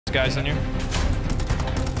Guys in here.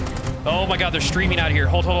 Oh my god, they're streaming out here.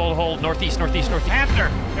 Hold. Northeast.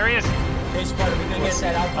 Panther! There he is. Hey, Sparta, we're gonna get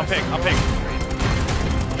that out. I'm ping.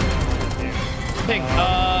 Ping.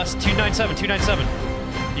 297.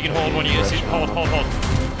 You can hold when you see. Hold.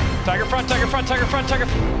 Tiger front.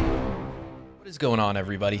 What is going on,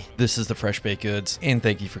 everybody? This is the Fresh Baked Goods, and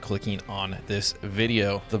thank you for clicking on this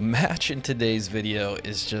video. The match in today's video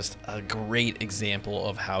is just a great example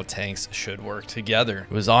of how tanks should work together.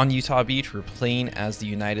 It was on Utah Beach. We were playing as the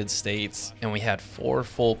United States, and we had 4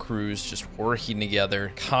 full crews just working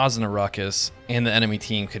together, causing a ruckus, and the enemy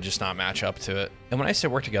team could just not match up to it. And when I say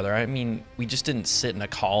work together, I mean we just didn't sit in a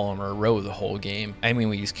column or a row the whole game. I mean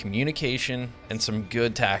we used communication and some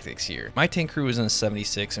good tactics here. My tank crew was in a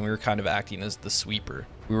 76, and we were kind of acting as the sweeper.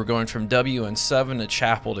 We were going from WN7 to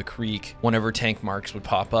Chapel to Creek whenever tank marks would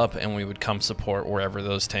pop up, and we would come support wherever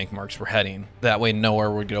those tank marks were heading. That way nowhere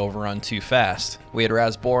would get overrun too fast. We had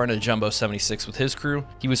Razbor in a Jumbo 76 with his crew.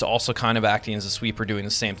 He was also kind of acting as a sweeper, doing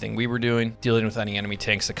the same thing we were doing, dealing with any enemy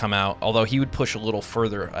tanks that come out, although he would push a little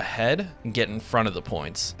further ahead and get in front of the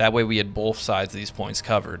points. That way we had both sides of these points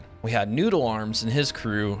covered. We had Noodle Arms and his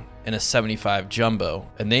crew in a 75 Jumbo,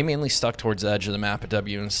 and they mainly stuck towards the edge of the map at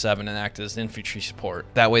WN7 and acted as infantry support.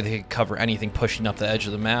 That way they could cover anything pushing up the edge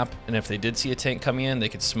of the map, and if they did see a tank coming in, they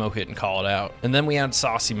could smoke it and call it out. And then we had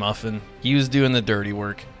Saucy Muffin. He was doing the dirty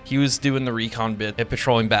work. He was doing the recon bit and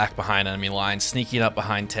patrolling back behind enemy lines, sneaking up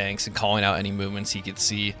behind tanks and calling out any movements he could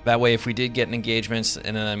see. That way, if we did get in engagements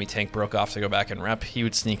and an enemy tank broke off to go back and rep, he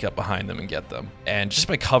would sneak up behind them and get them. And just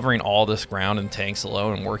by covering all this ground and tanks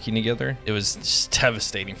alone and working together, it was just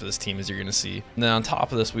devastating for this team, as you're going to see. And then on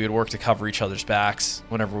top of this, we would work to cover each other's backs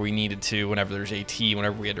whenever we needed to, whenever there's AT,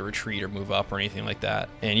 whenever we had to retreat or move up or anything like that.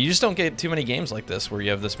 And you just don't get too many games like this where you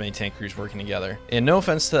have this many tank crews working together. And no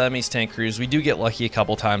offense to the enemy's tank crews, we do get lucky a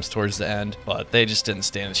couple times towards the end, but they just didn't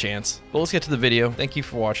stand a chance. But let's get to the video. Thank you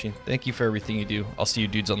for watching. Thank you for everything you do. I'll see you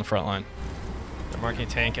dudes on the front line. They're marking a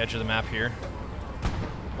tank, edge of the map here.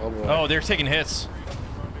 Oh boy. Oh, they're taking hits.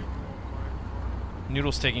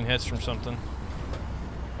 Noodle's taking hits from something.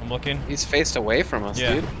 I'm looking. He's faced away from us,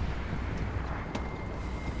 dude.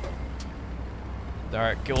 All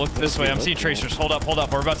right, go look this way. I'm seeing tracers. Hold up.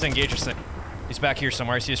 We're about to engage this thing. He's back here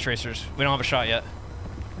somewhere. I see his tracers. We don't have a shot yet.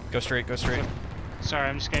 Go straight. Sorry,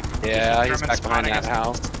 I'm just getting. Yeah, he's back behind that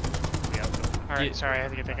house. Alright, sorry, I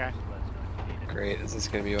had to get that guy. Great. Is this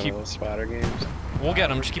gonna be one of those spotter games? We'll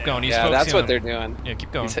get him. Just keep going. He's yeah, that's what on they're doing. Yeah,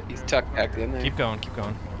 keep going. He's tucked back in there. Keep going. He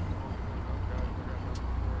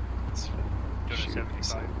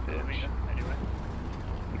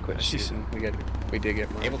quit shooting. We did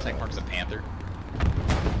get marked. Able tank marks a Panther.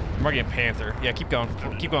 I'm marking a Panther. Yeah, keep going.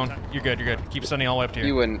 You're good. Keep sending all the way up to here.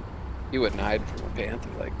 You wouldn't hide from a Panther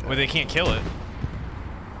like that. Well, they can't kill it.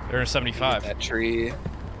 They're in a 75. That tree.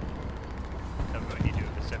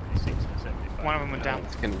 One of them went down.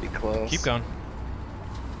 It's gonna be close. Keep going.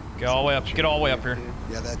 Get all the way up. Get all the way up here.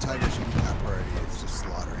 Yeah, that Tiger should be top priority. It's just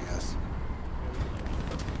slaughtering us.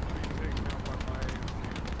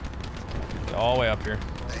 Get all the way up here.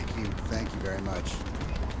 Thank you very much.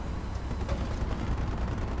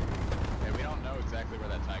 Yeah, we don't know exactly where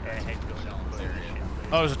that tiger is.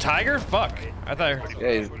 Oh, there's a tiger? Fuck. I thought.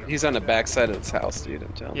 Yeah, he's on the backside of this house, dude.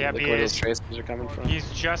 I'm telling you. Yeah, Look where those tracers are coming from.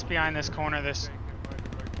 He's just behind this corner.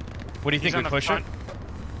 What do you think? We push it?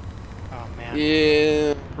 Oh man.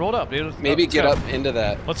 Yeah. Roll it up, dude. Maybe get up into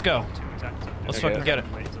that. Let's go. Let's fucking get it.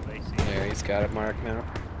 There, he's got it marked now.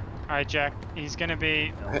 Alright, Jack. He's gonna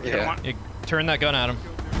be. Yeah. Turn that gun at him.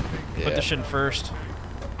 Yeah. Put the shit in first.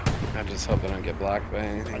 I just hope I don't get blocked by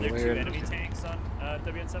anything weird. enemy tanks on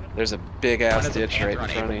WN7? There's a big ass ditch right in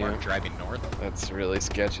front of you. Driving north. That's really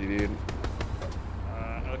sketchy, dude.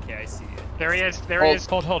 Okay, I see it. There he is.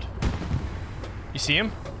 Hold. You see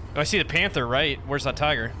him? Oh, I see the Panther, right? Where's that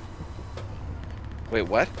tiger? Wait,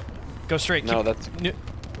 what? Go straight. No, that's... Do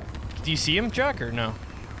you see him, Jack, or no?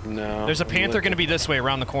 No. There's a Panther going to be this way,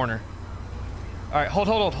 around the corner. All right, hold.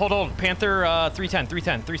 Panther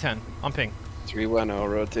 310. I'm ping. 310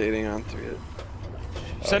 rotating on 3.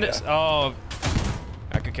 Send it. Oh,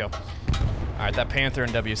 I could kill. All right, that Panther in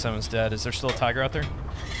W7's dead. Is there still a tiger out there?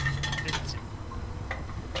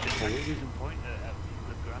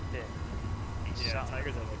 Yeah,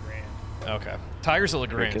 tigers at LeGrand. Okay. Tigers at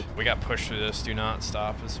LeGrand. We got pushed through this. Do not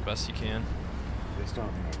stop as best you can.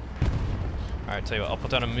 Alright, tell you what, I'll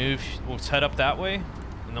put down a move. We'll head up that way,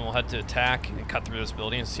 and then we'll head to attack and cut through this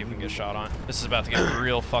building and see if we can get a shot on. This is about to get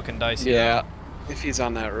real fucking dicey. Yeah. If he's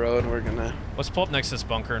on that road, we're gonna... Let's pull up next to this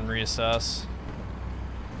bunker and reassess.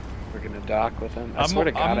 We're gonna dock with him. I'm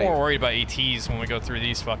more worried about ATs when we go through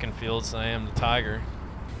these fucking fields than I am the Tiger.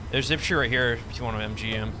 There's infantry right here if you want to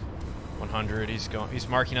MG him. 100. He's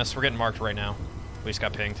marking us. We're getting marked right now. We just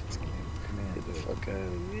got pinged. Get the fuck out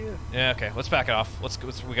of here. Yeah. Okay. Let's back it off.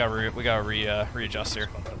 We gotta readjust here.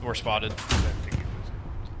 We're spotted.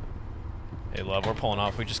 Hey, love. We're pulling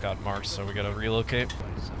off. We just got marked, so we gotta relocate.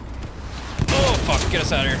 Oh fuck! Get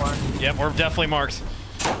us out of here. Yep. We're definitely marked.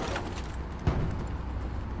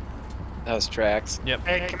 That was tracks. Yep.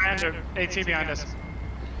 Hey, Commander, AT behind us.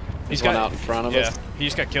 He's one out in front of us. He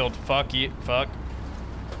just got killed. Fuck you. Fuck.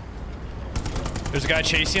 There's a guy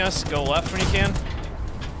chasing us. Go left when you can.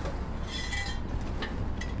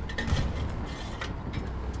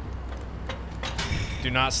 Do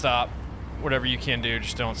not stop. Whatever you can do,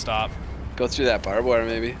 just don't stop. Go through that barbed wire,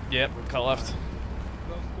 maybe. Yep. Cut left.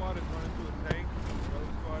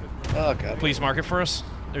 Oh god. Please mark it for us.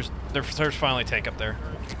 There's finally a tank up there.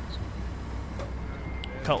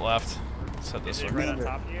 Cut left. Let's head this Is it way. right on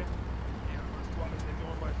top of you?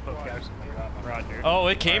 Roger. Oh,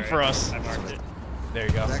 it came for us. I marked it. There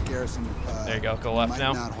you go. That garrison. There you go. Go left might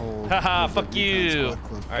now. not hold Haha, the fuck recon you. squad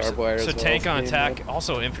close. Alright, Barbed wire so as well tank as on being attack. red.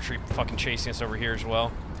 Also infantry fucking chasing us over here as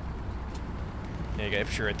well. Yeah, you got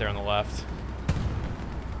infantry right there on the left.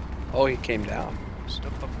 Oh, he came down.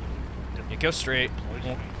 You go straight.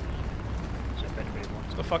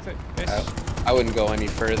 The fuck that? I wouldn't go any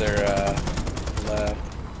further left.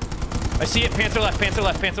 I see it. Panther left. Panther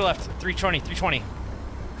left. Panther left. 320. 320.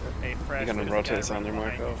 Hey, Fresh, You're gonna there's rotate guy us on there,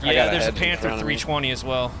 running Marco. behind you. I Yeah, got there's a hedge in Panther front of me. 320 as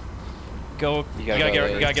well. Go. You gotta gotta go get.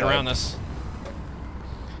 to You gotta the get around side. this.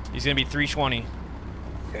 He's gonna be 320.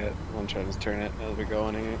 Yeah, I'm trying to turn it as we're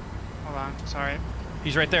going here. Hold on, sorry.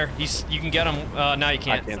 He's right there. You can get him. Now you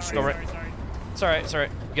can't. can't see Go him. right. It's alright. It's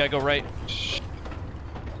alright. You gotta go right.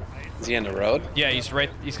 Is he on the road? Yeah, he's right.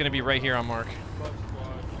 He's gonna be right here on mark.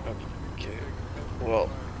 Okay. Well,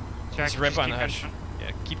 Jack, He's right just behind the keep hedge. going.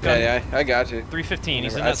 Yeah, keep going. yeah, I got you. 315.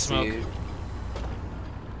 He's in I that smoke. see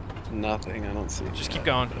nothing. I don't see. Just keep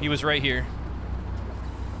going. He was right here.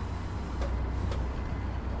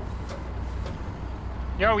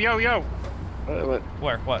 Yo, yo, yo! What?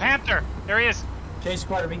 Where? What? Panther! There he is! J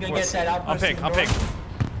Squad, are we gonna Where? get that outpost? I'm ping. to the I'm ping. north?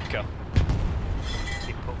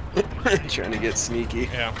 Go. Trying to get sneaky.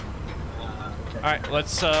 Yeah. All right.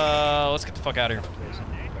 Let's get the fuck out of here.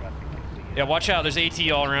 Yeah. Watch out. There's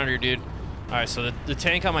AT all around here, dude. All right. So the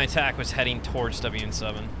tank on my attack was heading towards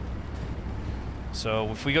WN7. So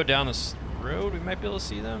if we go down this road, we might be able to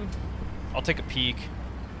see them. I'll take a peek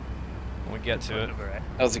when we get to it.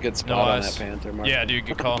 That was a good spot on that Panther, Marco. Yeah, dude.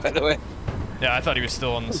 Good call. By the way. Yeah, I thought he was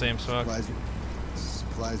still on the same smoke.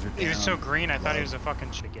 Supplies are down. He was so green, I thought he was a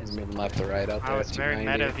fucking He's moving left to right out there. I was at very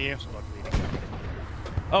meta of 290. you.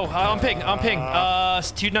 Oh, I'm ping. I'm ping.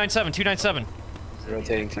 297. 297.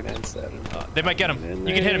 Rotating 297. They might get him.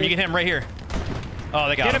 You can hit him. You can hit him right here. Oh,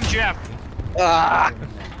 they got Get him, Jeff! Ah!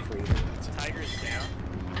 Tiger's down.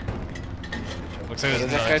 Looks like What is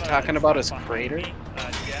there's that guy another. talking about his Behind crater? me,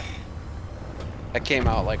 Jeff. I came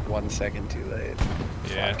out like 1 second too late.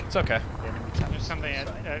 Yeah, it's okay. There's something at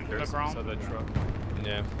the ground.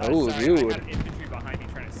 Yeah. Oh, Sorry, I dude. got infantry behind me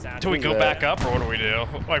trying to saddle Do we me. go that? back up or what do we do?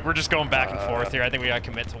 Like we're just going back and forth here. I think we gotta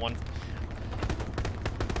commit to one.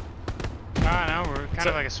 Ah, no, we're kind So-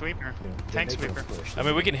 of like a sweeper. Tank sweeper. I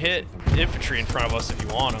mean, we can hit infantry in front of us if you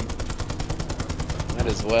want them. Might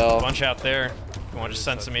as well. Bunch out there. If you want to just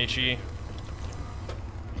send some HE.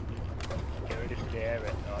 Get rid of the air.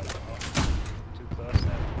 Oh, too close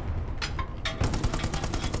now.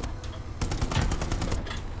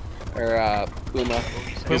 Or, Puma.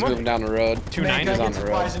 He's Puma? moving down the road. 290. He's Man, on can I the get road.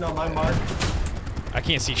 supplies in on my mark? I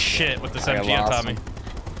can't see shit with this I MG on lost top of me. him.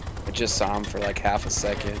 I just saw him for like half a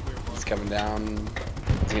second. He's coming down.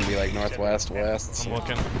 He's gonna be like northwest, west. I'm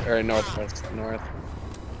looking. Or northwest, north.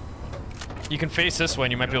 You can face this way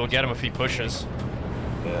and you might be able to get him if he pushes.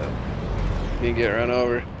 Yeah. You can get run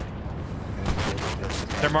over.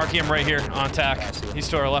 They're marking him right here on attack. He's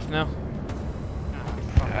to our left now.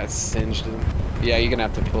 I singed him. Yeah, you're gonna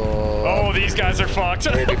have to pull. Oh, these guys are fucked.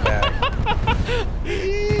 Way back.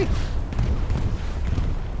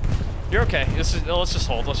 You're okay. Let's just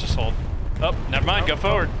hold. Let's just hold. Oh, never mind. Go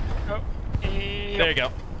forward. There you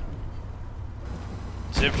go.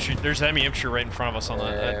 There's enemy infantry right in front of us on the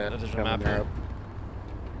there's a coming map here. up.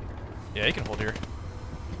 Yeah, you can hold here.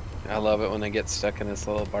 I love it when they get stuck in this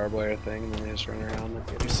little barbed wire thing and then they just run around.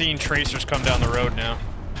 I'm seeing tracers come down the road now.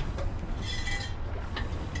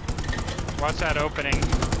 Watch that opening.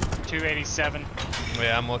 287.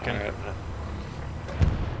 Yeah, I'm looking. Alright.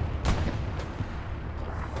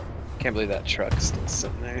 Can't believe that truck's still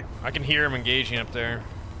sitting there. I can hear him engaging up there.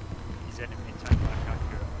 He's enemy time back out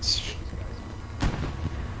here.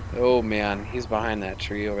 Oh man, he's behind that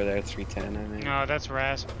tree over there, 310, I think. No, that's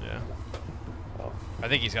Raz. Yeah. Oh. I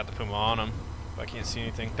think he's got the Puma on him. But I can't see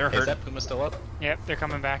anything. They're Is hurt. that Puma still up? Yep, they're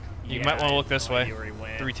coming back. You might want to look this way.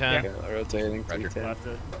 310. Yeah, rotating, Roger.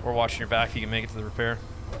 310. We're watching your back if you can make it to the repair.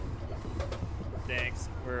 Thanks.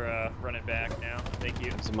 We're running back now. Thank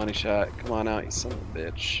you. It's a money shot. Come on out, you son of a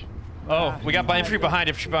bitch. Oh, we got infantry behind.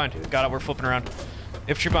 Infantry behind. Got it. We're flipping around.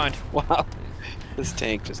 Infantry behind. Wow. This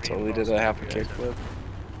tank just totally did a half a kickflip.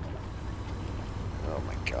 Oh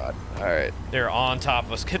my god. Alright. They're on top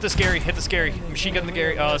of us. Hit the scary. Hit the scary. Machine gun the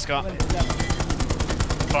Gary. Oh, let's go.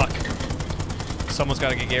 Fuck. Someone's got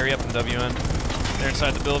to get Gary up in WN. They're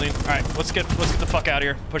inside the building. All right, let's get the fuck out of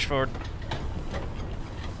here. Push forward.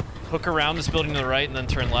 Hook around this building to the right and then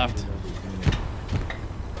turn left.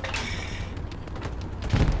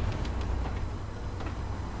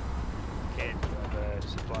 Okay, the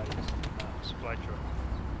supply truck.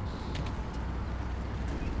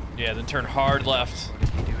 Yeah, then turn hard left.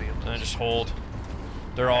 And then just hold.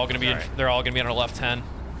 They're all gonna be on our left 10.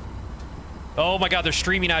 Oh my god, they're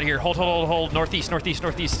streaming out here. Hold. Northeast. Rotating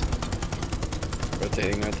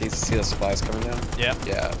northeast. See the supplies coming down? Yeah.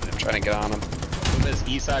 Yeah, I'm trying to get on them. Puma's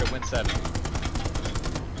east side of Wind 7.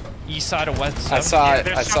 East side of West 7. I saw it.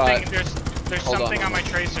 There's I saw something, it. There's Hold on, something on hold my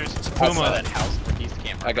tracers. It's a I saw Puma. that house northeast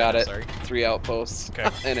camp. I got it. Sorry. 3 outposts. Okay.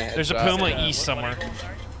 And a There's a headshot. Puma east somewhere.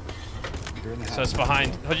 So it's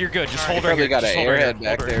behind. Oh, you're good. Just hold They right probably here. got Just an hold right here. airhead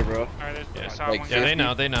back Hold right there, bro. Alright, I Yeah. saw Like one. Yeah, they 50.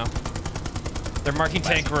 know. They know. They're marking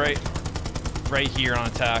tank right here on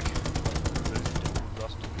attack.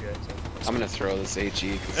 I'm gonna throw this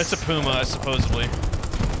HE. 'cause It's a Puma, supposedly.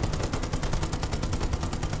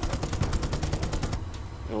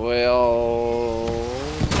 Well,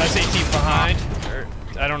 That's 18 behind.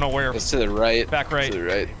 I don't know where. it's to the right. Back right. To the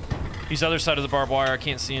right. He's other side of the barbed wire. I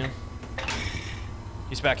can't see him.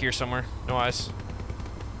 He's back here somewhere. No eyes.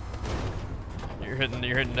 You're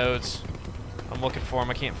hitting nodes. I'm looking for him.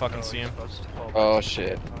 I can't fucking see him. Oh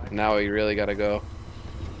shit. Now we really gotta go.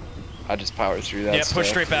 I just powered through that. Yeah, stuff. push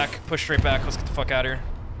straight back. Push straight back. Let's get the fuck out of here.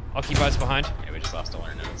 I'll keep eyes behind. Yeah, we just lost all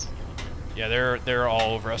our nodes. Yeah, they're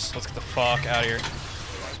all over us. Let's get the fuck out of here.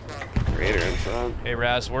 Raider in front. Hey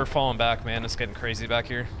Raz, we're falling back, man. It's getting crazy back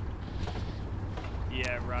here.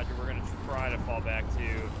 Yeah, Roger. We're gonna try to fall back to.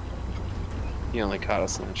 He only caught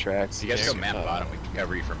us in the tracks. So you guys go map bottom. We can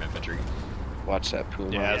cover you from infantry. Watch that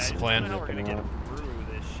Puma. Yeah, that's the plan. I don't know how we're gonna get through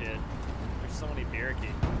this shit. There's so many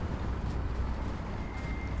barricades.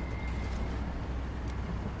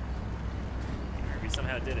 We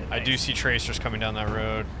somehow did it. I do see tracers coming down that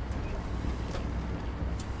road.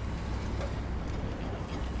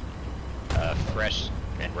 Fresh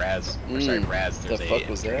and Raz. Or sorry, Raz. The There's fuck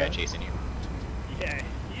was a guy that? chasing you. Yeah,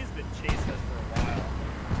 he's been chasing us for a while.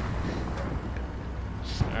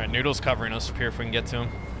 All right, Noodle's covering us up here if we can get to him.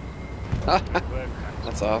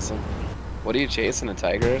 That's awesome. What are you chasing? A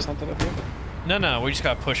tiger or something up here? No, we just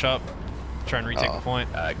gotta push up, try and retake Oh. the point.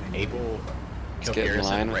 Able. Kill get in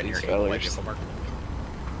Garrison line with right these here. Able, white fellers. vehicle mark.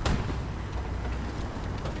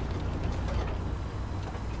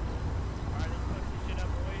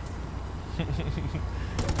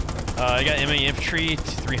 I got MA infantry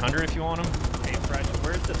 300 if you want them. Hey, Fresh,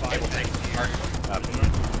 where's the Bible tank? Mark.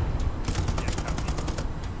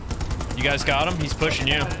 You guys got him? He's pushing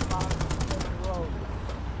you.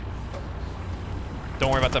 Don't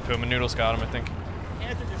worry about that Puma. Noodle's got him, I think.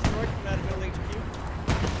 Panther destroyed from out of middle HQ.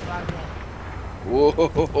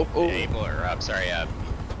 Whoa. Yeah, Able or sorry,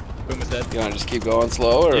 Puma's dead. You wanna just keep going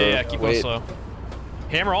slow or Yeah, keep going wait? slow.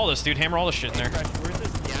 Hammer all this, dude. Hammer all this shit in there. Fresh, where's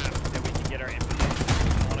this gap that we can get our infantry?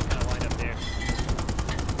 I want to kind of line up there.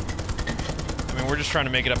 I mean, we're just trying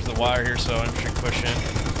to make it up to the wire here, so infantry can push in.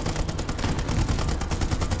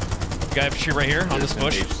 Guy infantry right here on this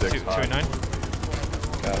bush. 289.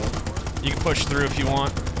 Got it. You can push through if you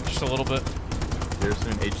want, just a little bit.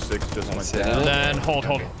 Pearson H6 just went That's it. down. And then hold.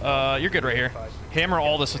 You're good right here. Hammer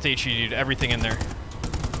all this with HE, dude. Everything in there.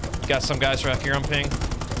 You got some guys right here on ping. Okay,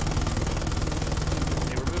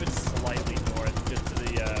 we're moving slightly north, just to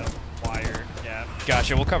the wire gap.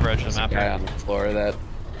 Gotcha. We'll cover edge of the map Guy here. on the floor of that.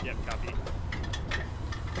 Yep, copy.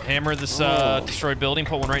 Hammer this Oh. destroyed building.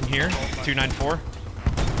 Put one right in here. 294.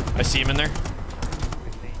 I see him in there.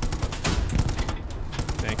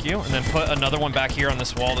 Thank you. And then put another one back here on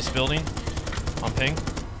this wall, this building. On ping.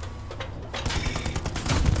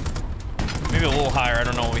 Maybe a little higher. I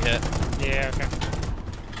don't know what we hit. Yeah, okay.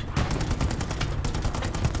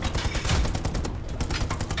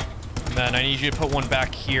 And then I need you to put one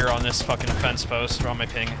back here on this fucking fence post, or on my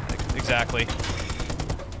ping. Exactly.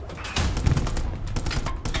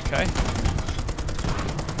 Okay.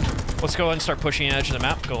 Let's go ahead and start pushing the edge of the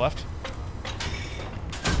map. Go left.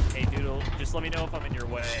 Just let me know if I'm in your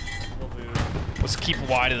way. We'll move. Let's keep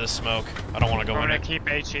wide of the smoke. I don't want to go I'm in gonna it. keep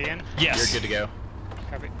HE in. Yes. You're good to go.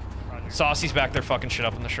 Copy. Roger. Saucy's back there fucking shit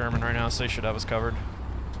up in the Sherman right now, so they should have us covered.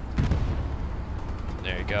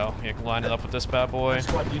 There you go. You can line it up with this bad boy.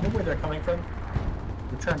 Squad, do you know where they're coming from?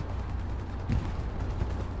 Return.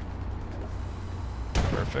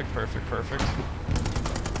 Perfect, perfect, perfect.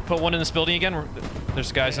 Put one in this building again.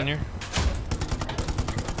 There's guys in here.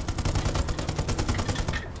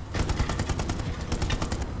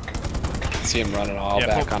 See him running all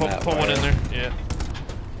back on that. Put one in there. Yeah.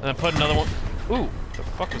 And then put another one. Ooh, the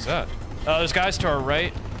fuck was that? There's guys to our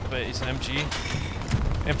right, but he's an MG.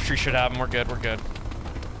 Infantry should have him. We're good. We're good.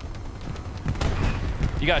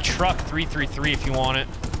 You got a truck 333 if you want it.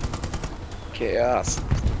 Chaos.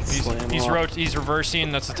 He's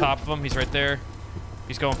reversing. That's the top of him. He's right there.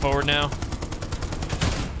 He's going forward now.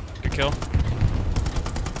 Good kill.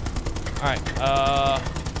 All right.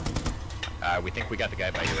 We think we got the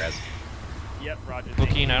guy by your res. Yep, Roger.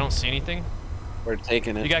 Looking. I don't see anything. We're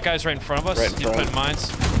taking it. You got guys right in front of us. Right in He's front. putting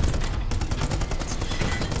mines.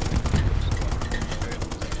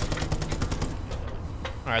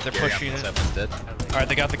 All right, they're pushing it. All right,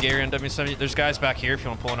 they got the Gary on W70. There's guys back here if you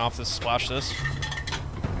want to pull one off this, splash this.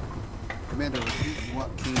 Commander, repeat, you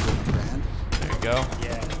want King to brand? There you go.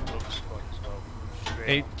 Yeah.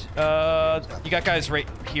 Eight. You got guys right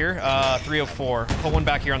here. 304. Put one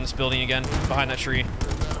back here on this building again, behind that tree.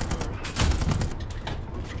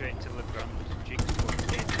 Straight to the front.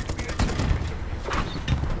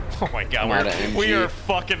 Oh my God, I'm out of MG. we are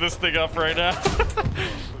fucking this thing up right now.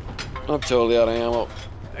 I'm totally out of ammo.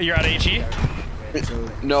 You're out of HE?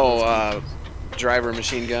 No, driver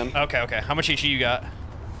machine gun. Okay, okay. How much HE you got?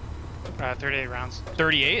 38 rounds.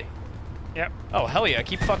 38? Yep. Oh, hell yeah.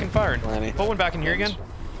 Keep fucking firing. Plenty. Put one back in here again.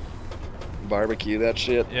 Barbecue that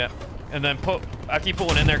shit. Yeah. And then after you put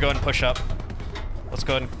one in there, go ahead and push up. Let's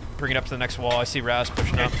go ahead and bring it up to the next wall. I see Raz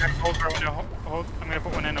pushing up. Hold for a window. Hold. I'm gonna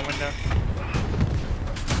put one in a window.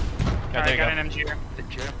 Yeah, Alright, there you got go. an MG here. The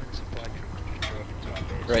German supply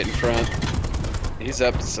truck. Right in front. He's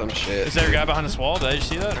up to some shit. Is there a guy behind this wall? Did you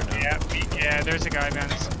see that or no? Yeah, there's a guy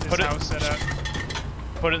behind this Put it- house set up.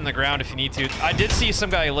 Put it in the ground if you need to. I did see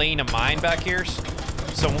some guy laying a mine back here.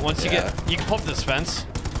 So once you can pull up this fence,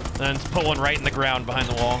 and then put one right in the ground behind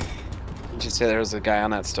the wall. Did you say there was a guy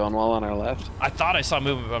on that stone wall on our left? I thought I saw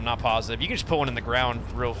movement, but I'm not positive. You can just put one in the ground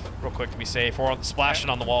real quick to be safe, or splash it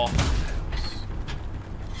on the wall. All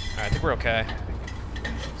right, I think we're okay.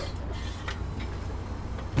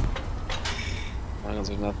 As long as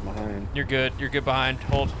there's nothing behind. You're good. You're good behind.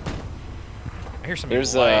 Hold. I hear some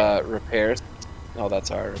There's light. repairs. Oh,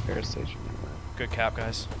 that's our repair station. Good cap,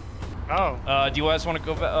 guys. Oh. Do you guys want to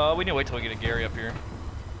go back? We need to wait till we get a Gary up here.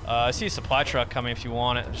 I see a supply truck coming if you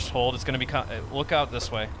want it. Just hold. It's going to be... look out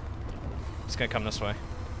this way. It's going to come this way.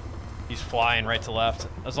 He's flying right to left.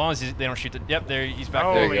 As long as they don't shoot the... Yep, there. He's back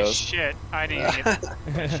there. he Holy goes. shit. I didn't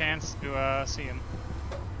get a chance to see him.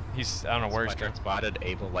 He's... I don't know where he's going. Spotted.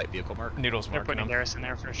 Able light vehicle mark. Noodles They're marking putting him. Garrison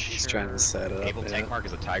there for sure. He's trying to set it up. Able tank mark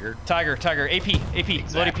is a tiger. Tiger.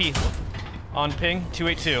 AP. Load AP. On ping.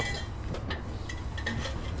 282.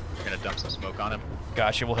 We're gonna dump some smoke on him.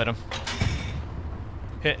 Gotcha. We'll hit him.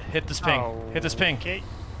 Hit this ping. Hit this ping. Okay.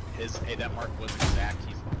 Hey, that mark was exact.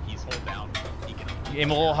 He's hold down. He can You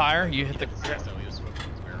aim a little higher. You hit the... so he was smoking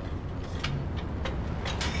his barrel.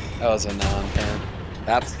 That was a non-pen.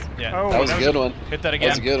 Yeah. Oh, That was a good one. Hit that That again.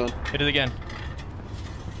 was a good one. Hit it again.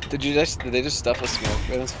 Did they just stuff a smoke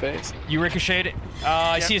in his face? You ricocheted it.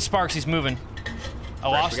 I see his sparks. He's moving. I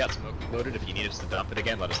lost. We got smoke loaded. If you need us to dump it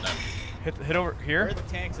again, let us know. Hit over Where here. are the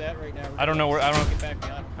tanks at right now? I don't know where. I don't. Get back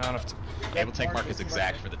beyond. I don't know if to, Able tank mark is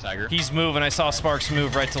exact for the tiger. he's moving. I saw sparks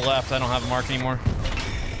move right to left. I don't have a mark anymore.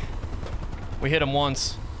 We hit him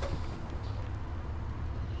once.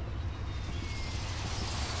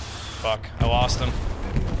 Fuck. I lost him.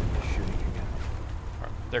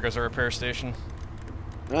 There goes our repair station.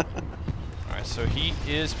 Alright, so he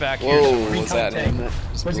is back here. Whoa, somewhere. was that him that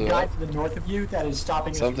just There's a blew guy up? to the north of you that is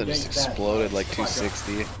stopping us from Something getting just to that. exploded like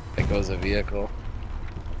 260. I think it was a vehicle.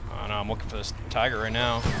 I don't know. I'm looking for this tiger right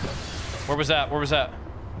now. Where was that? Where was that?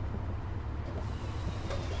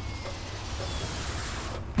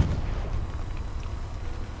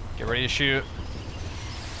 Get ready to shoot.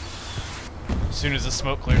 As soon as the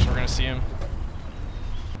smoke clears, we're gonna see him.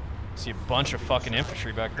 See a bunch of fucking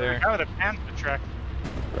infantry back there. Oh, the Panther truck.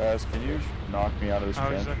 Raz, can you knock me out of this Oh, he's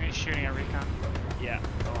trench? looking, he's shooting at recon. Yeah,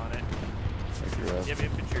 go on it. Thank you, Raz. You have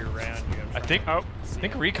infantry around you. I think. Oh, I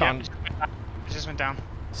think recon. yeah, it just went down.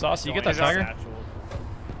 Saucy, you get that Going tiger? satchel.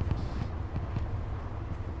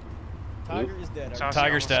 Tiger is dead. Saucy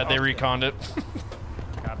Tiger's almost dead. They off. reconned it.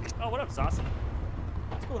 Copy. Oh, what up, Saucy?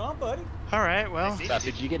 What's going on, buddy? All right, well.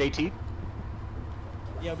 Did you get AT?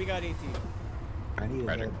 Yeah, we got 18. I need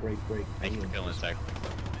Ryder. another break. Thank you for killing a sec.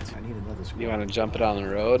 I need another squad. You want to jump it on the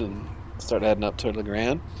road and start heading up toward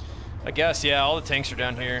LeGrand? I guess, yeah, all the tanks are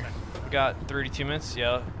down here. We got 32 minutes,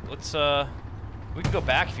 yeah. Let's, we can go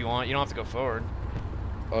back if you want. You don't have to go forward.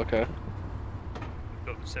 Okay.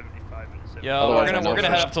 Go to 75 minutes. Yeah, Otherwise, we're gonna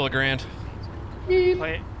head up to LeGrand.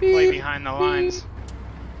 Play behind the lines.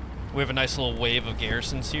 We have a nice little wave of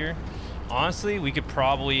garrisons here. Honestly, we could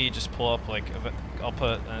probably just pull up, like, I'll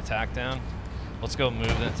put an attack down. Let's go move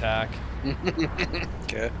the attack.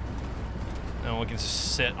 Okay. And we can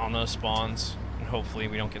just sit on those spawns, and hopefully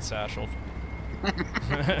we don't get satcheled.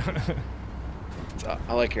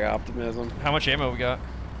 I like your optimism. How much ammo we got?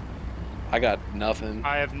 I got nothing.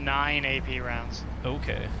 I have 9 AP rounds.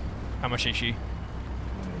 Okay. How much HE?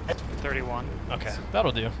 31. Okay,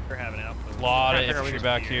 that'll do. We're having an output. A lot of Where infantry we-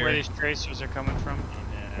 back Where here. these tracers are coming from.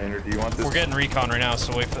 Commander, do you want this? We're getting recon right now,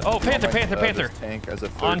 so wait for. Oh, do you want Panther! my, Panther! this tank as a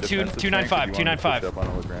third On defensive 295, tank, or do you want me to 295. push up on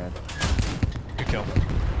a LeGrand? Good kill.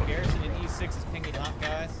 Garrison in E6 is pinging up,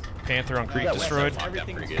 guys. Panther on creek Yeah, destroyed.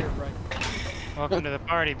 Everything's pretty here, good. right? Welcome to the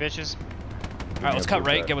party, bitches. All right, let's cut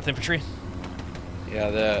right. Get with infantry. Yeah,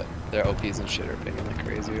 their OPs and shit are pinging like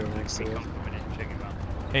crazy over next to it.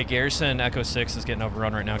 Hey, Garrison Echo 6 is getting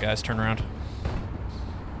overrun right now, guys. Turn around.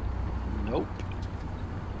 Nope.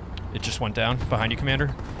 It just went down behind you, Commander.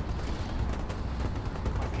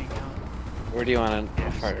 Where do you want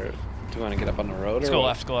to fire? Do you want to get up on the road? Let's or go what?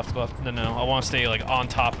 left, go left, go left. No, I want to stay like on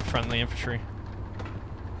top of friendly infantry.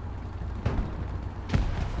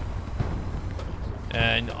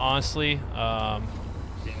 And honestly, I'm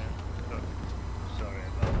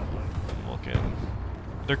looking.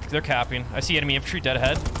 They're capping. I see enemy infantry dead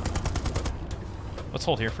ahead. Let's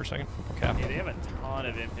hold here for a second. Cap. Yeah, they have a ton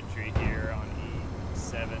of infantry here on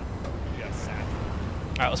E7. We got satchel.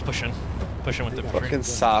 All right, let's push in. Push in with the infantry. Fucking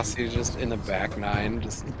saucy, just in the back 9,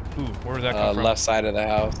 just Ooh, where did that come from? left side of the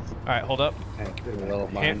house. All right, hold up. Little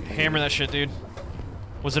mine thing. Hammer that shit, dude.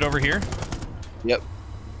 Was it over here? Yep.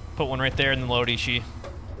 Put one right there and then load Ishi.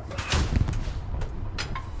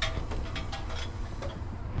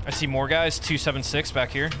 I see more guys. 276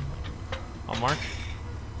 back here. On mark.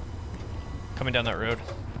 Coming down that road.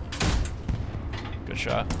 Good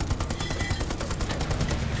shot.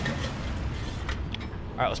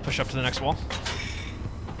 All right, let's push up to the next wall.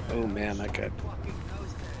 Oh man, that guy.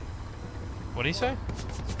 What did he say?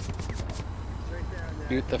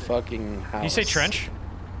 Shoot the fucking house. Did you say trench?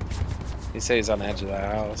 He said he's on the edge of the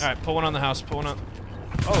house. All right, put one on the house. Put one on.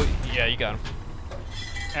 Oh, yeah, you got him.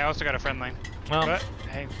 I also got a friend lane. Well, But,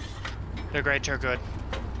 hey, they're great, they're good.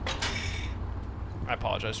 I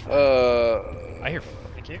apologize for. I hear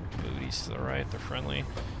Thank you. booties to the right. They're friendly.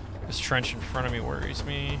 This trench in front of me worries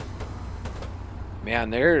me.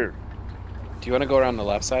 Man, they're. Do you want to go around the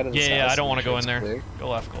left side of this house? Yeah, I don't and want to make go in sure there. it's clear? Go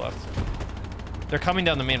left, go left. They're coming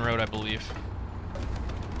down the main road, I believe.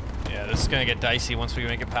 Yeah, this is gonna get dicey once we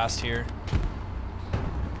make it past here.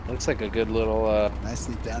 Looks like a good little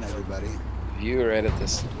Nicely done, everybody. view right at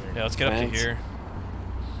this. Yeah, let's get up to fence. here.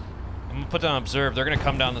 I'm gonna put down observe. They're gonna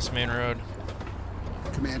come down this main road.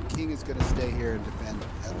 Command King is going to stay here and defend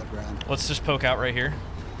at LeGrand. Let's just poke out right here.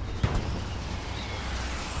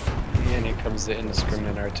 And here comes the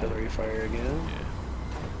indiscriminate artillery fire again.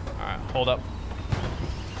 Yeah. All right, hold up.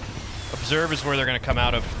 Observe is where they're gonna come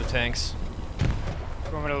out of the tanks.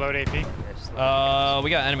 You want me to load AP? We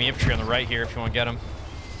got enemy infantry on the right here if you want to get him.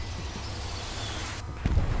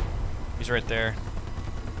 He's right there.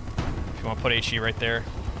 If you want to put HE right there,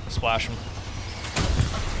 splash him.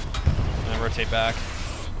 And then rotate back.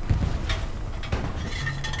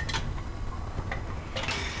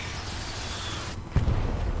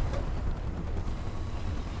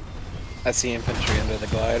 I see infantry under the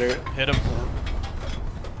glider. Hit him.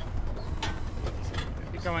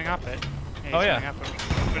 He's going up it. Oh, he's yeah. going up it.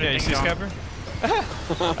 What do Yeah, you think see going?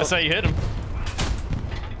 Scapper? I saw you hit him.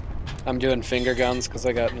 I'm doing finger guns because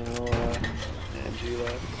I got no NG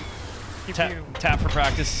left. Pew Tap, pew. tap for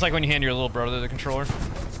practice. It's like when you hand your little brother the controller.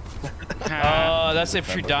 That's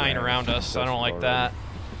infantry dying around us. I don't like that.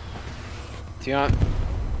 Do you want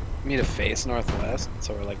me to face northwest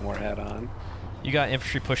so we're like more head on? You got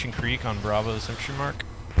infantry pushing creek on Bravo's infantry mark.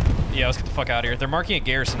 Yeah, let's get the fuck out of here. They're marking a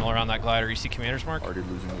garrison around that glider. You see commander's mark? Already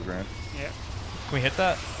losing LeGrand. Yeah. Can we hit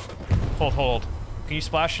that? Hold. Can you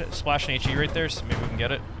splash an HE right there so maybe we can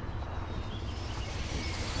get it?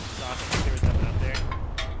 I think there was nothing up there.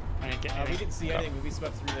 I didn't get We any. didn't see anything. We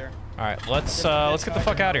swept through there. All right, let's get the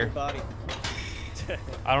fuck out of here. Body.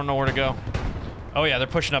 I don't know where to go. Oh yeah, they're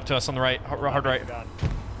pushing up to us on the right, hard right.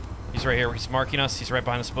 He's right here. He's marking us. He's right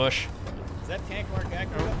behind this bush. Is that tank mark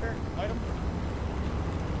accurate up there? Item?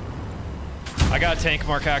 I got a tank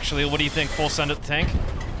mark actually. What do you think? Full send at the tank?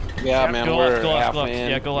 Yeah, man, Go we're left, go left, half go left. in.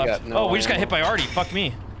 Yeah, go We left. got no Oh, we just got ammo. hit by Artie. Fuck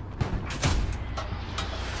me.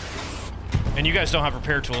 And you guys don't have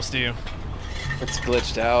repair tools, do you? It's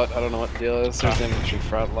glitched out. I don't know what the deal is. There's infantry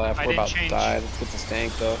front left. I We're didn't about to change. die. Let's get this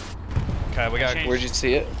tank though. Okay, we got Change. Where'd you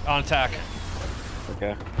see it? on attack.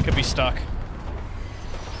 Okay. Could be stuck.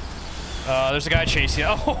 There's a guy chasing.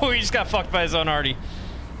 Oh, he just got fucked by his own Artie.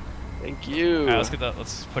 Thank you. Alright, let's get that.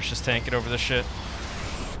 Let's push this tank. Get over this shit.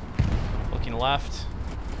 Looking left.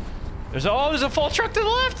 There's a full truck to the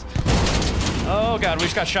left. Oh god, we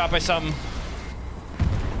just got shot by something.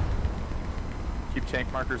 Keep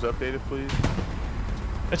tank markers updated, please.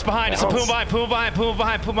 It's behind. It's a Puma behind. Puma behind. Puma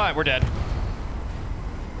behind. Puma behind. We're dead.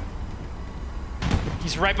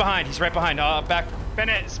 He's right behind. He's right behind. Back. Spin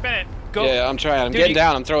it, spin it. Go. Yeah, I'm trying. I'm Dude, getting you-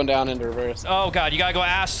 down. I'm throwing down into reverse. Oh god, you gotta go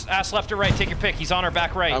ass left or right. Take your pick. He's on our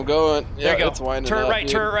back right. I'm going. There Yeah, you go. it's winding Turret up, right.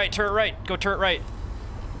 dude. Turret right. Turret right. Go turret right.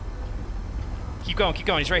 Keep going. Keep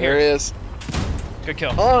going. He's right There here. he is. Good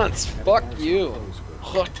kill. Hans, fuck you.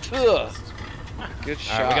 Good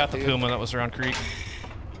shot. Alright, we got the dude. Puma that was around creek.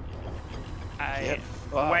 I Get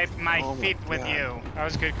fucked. wiped my Oh my feet with God. you. That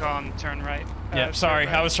was a good call on turn right. Yeah, Turn sorry.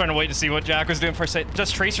 right. I was trying to wait to see what Jack was doing for a second.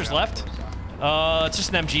 Just tracers left. It's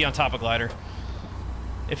just an MG on top of glider.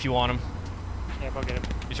 If you want him. Yeah, go get him.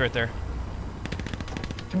 He's right there.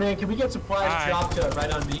 Command, can we get supplies Alright. dropped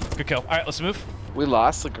right on me? Good kill. Alright, let's move. We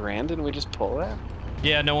lost the Grand. Didn't we just pull that?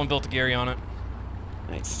 Yeah, no one built a Gary on it.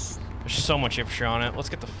 Nice. There's so much infantry on it. Let's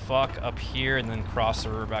get the fuck up here and then cross the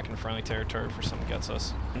river back into friendly territory before something gets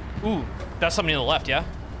us. Ooh, that's somebody to the left, yeah?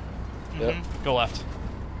 Yep. Go left.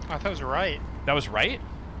 I thought it was right. That was right?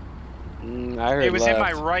 I heard It was in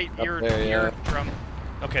my left. right Up ear, there, yeah. eardrum.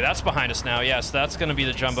 Okay, that's behind us now. Yes, that's gonna be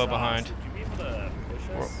the jumbo behind. Would you be able to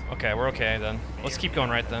push us? Okay, we're okay then. Let's keep going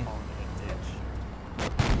right then.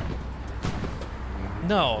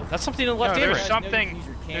 No, that's something to the left No, and there's right. something.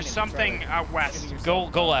 There's something out west. Go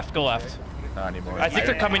left, go left. Not anymore. I think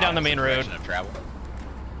they're coming down the main road. Direction of travel.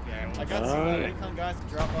 I got some recon guys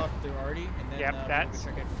to drop off through Artie, and then Yep, we'll that's-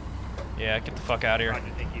 check it. Yeah, get the fuck out of here. Roger,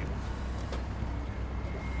 thank you.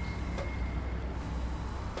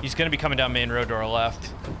 He's gonna be coming down main road to our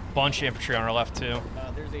left. Bunch of infantry on our left too.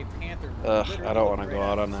 There's a Panther. Ugh, I don't want to go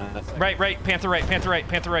out on that. Right, right, Panther right, Panther right,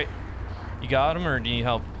 Panther right. You got him or do you need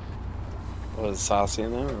help? Was Saucy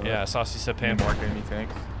in there? or what? Yeah, Saucy said Can you Panther. mark enemy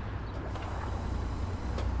tanks?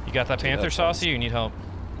 You got that Dude, Panther, that Saucy, or you need help?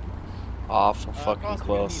 Awful fucking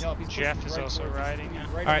close. Jeff is also riding, yeah.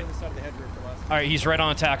 Right Alright. on the other side of the hedge for us. Alright, he's right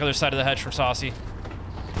on attack, other side of the hedge from Saucy.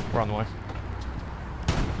 We're on the way.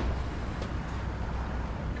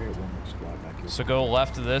 Okay, one more squad back here. So go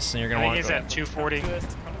left of this and you're I gonna think want he's to at 240.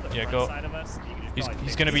 Yeah, Front go. side of us, you can just He's probably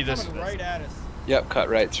he's take gonna be it. this. Coming right at us. Yep, cut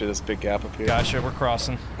right through this big gap up here. Gotcha, we're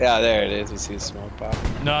crossing. Yeah, there it is. You see the smoke pop.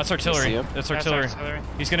 No, that's artillery. see him? That's That's artillery. artillery.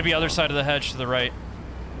 He's gonna be other side of the hedge to the right.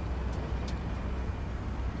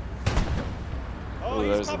 Oh,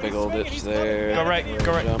 there's a big old ditch there. Go right,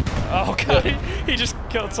 go right. Jump. Oh god, he just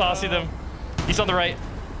killed Saucy them. He's on the right.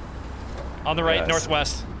 On the right, Yes.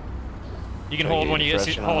 northwest. You can Try to hold get when you get.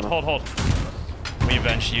 impression Hold, on hold, hold. We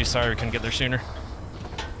avenged you. Sorry we couldn't get there sooner.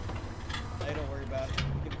 Hey, don't worry about it.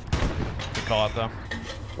 Good call out though.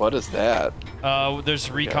 What is that? There's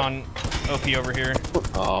recon OP over here.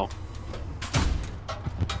 Oh.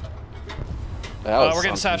 That was We're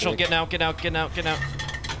getting something satchel. big. Getting out, getting out, getting out, getting out.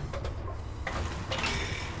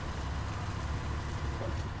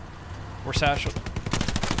 We're satchel.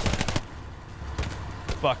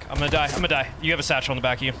 Fuck, I'm gonna die. I'm gonna die. You have a satchel on the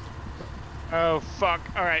back of you. Oh fuck!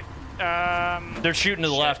 All right. They're shooting to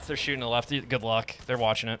the Shit. left. They're shooting to the left. Good luck. They're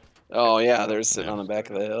watching it. Oh yeah, they're sitting on the back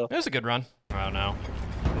of the hill. It was a good run. I don't know.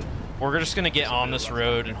 We're just gonna get on this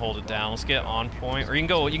road and hold it down. Let's get on point, or you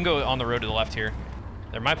can go on the road to the left here.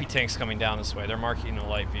 There might be tanks coming down this way. They're marking a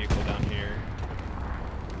light vehicle down here.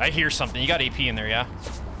 I hear something. You got AP in there, yeah?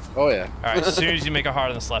 Oh yeah. All right. As soon as you make a hard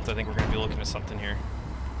on this left, I think we're gonna be looking at something here.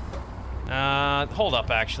 Hold up.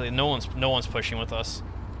 Actually, no one's pushing with us.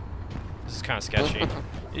 This is kind of sketchy.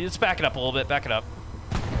 Let's back it up a little bit. Back it up.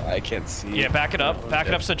 I can't see. Yeah, back it up. Back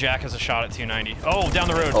it up so Jack has a shot at 290. Oh, down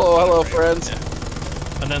the road. Oh, hello, friends.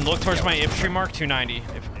 And then look towards my infantry mark, 290.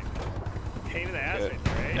 Pain in the ass,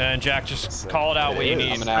 right? And Jack, just call it out what you I'm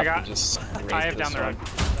need. gonna I have got- to just I have down the road.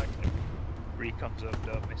 Recon zoomed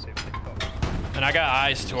up. I saved it. And I got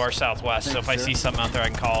eyes to our southwest, so if I see something out there, I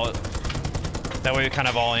can call it. That way we kind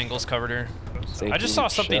of have all angles covered here. I just saw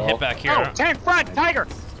something hit back here. Oh, tank front, tiger!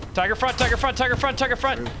 Tiger front, tiger front, tiger front, tiger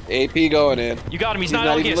front. AP going in. You got him. He's He's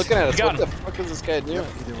not even Elgius. looking at us. You got What him. the fuck is this guy doing?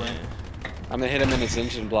 Either way. I'm gonna hit him in his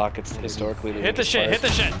engine block. It's historically Hit the shit. Hit the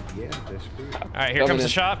shit. Yeah, that's good. All right, here comes the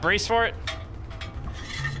shot. Brace for it.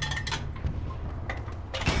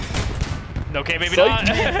 Okay, maybe not.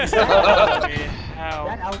 That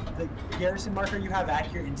out the garrison marker you have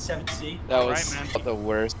accurate in 7C. That was the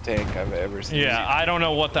worst tank I've ever seen. Yeah, I don't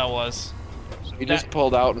know what that was. He just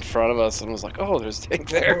pulled out in front of us and was like, "Oh, there's a tank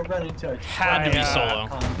there." We're running to Had to be solo.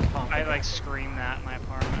 I like screamed that in my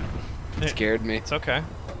apartment. It scared me. It's okay.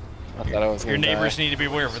 I thought I was Your gonna neighbors die. need to be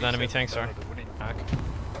aware of where the enemy tanks are.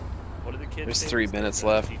 What did the kids There's say? 3 minutes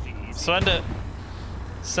left. Send it.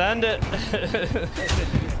 Send it.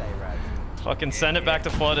 Fucking send it back to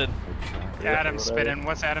flooded. Adam's spitting.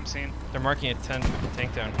 What's Adam seen? They're marking a 10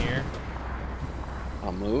 tank down here.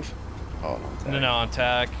 I'll move. Oh no. No, on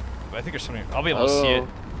tack. I think there's something. I'll be able to see it.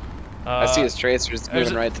 I see his tracers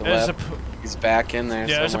moving right to left. He's back in there.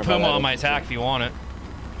 Yeah, there's a somewhere by Puma that on my infantry. attack if you want it.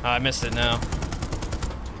 I missed it now.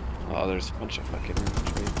 Oh, there's a bunch of fucking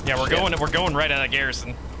infantry. Yeah, we're going right at a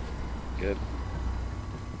garrison. Good.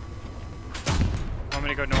 Want me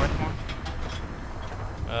to go north more?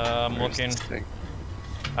 I'm Where's looking. this thing?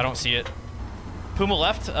 I don't see it. Puma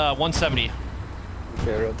left, 170.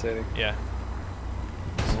 Okay, rotating. Yeah.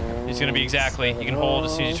 He's gonna be exactly. You can hold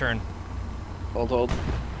as soon as you turn. Hold.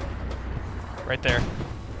 Right there.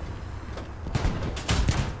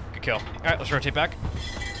 Good kill. All right, let's rotate back.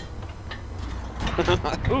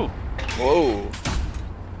 Ooh, Whoa.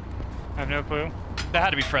 I have no clue. that had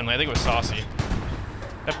to be friendly. I think it was saucy.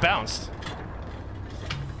 That bounced.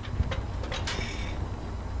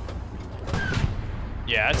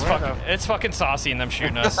 Yeah, it's fucking saucy and them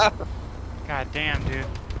shooting us. God damn, dude.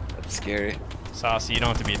 That's scary. Saucy, you don't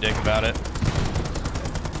have to be a dick about it.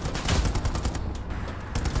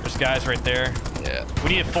 There's guys right there. Yeah. We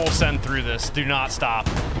need a full send through this. Do not stop.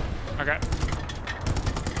 Okay.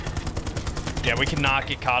 Yeah, we cannot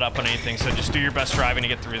get caught up on anything, so just do your best driving to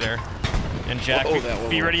get through there. And Jack, Whoa, that one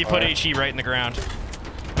be went ready to put far. HE right in the ground.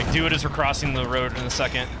 Like, do it as we're crossing the road in a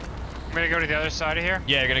second. I'm gonna go to the other side of here.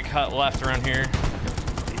 Yeah, you're gonna cut left around here.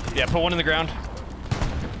 Yeah, put one in the ground.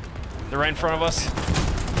 They're right in front of us.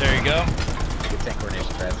 There you go. Good tank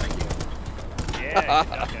coordination, Brad. Thank you. Yeah,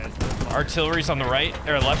 guys. Artillery's on the right,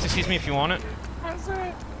 or left, excuse me, if you want it.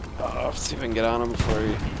 I'll see if I can get on him before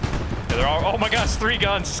he... Yeah, they're all, oh my god, it's 3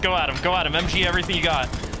 guns. Just go at them. Go at them. MG everything you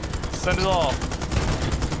got. Send it all.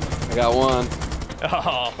 I got one.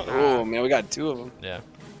 Oh. Oh, man, we got 2 of them. Yeah.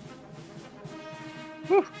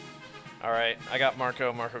 All right, I got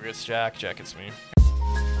Marco. Marco gets Jack. Jack gets me.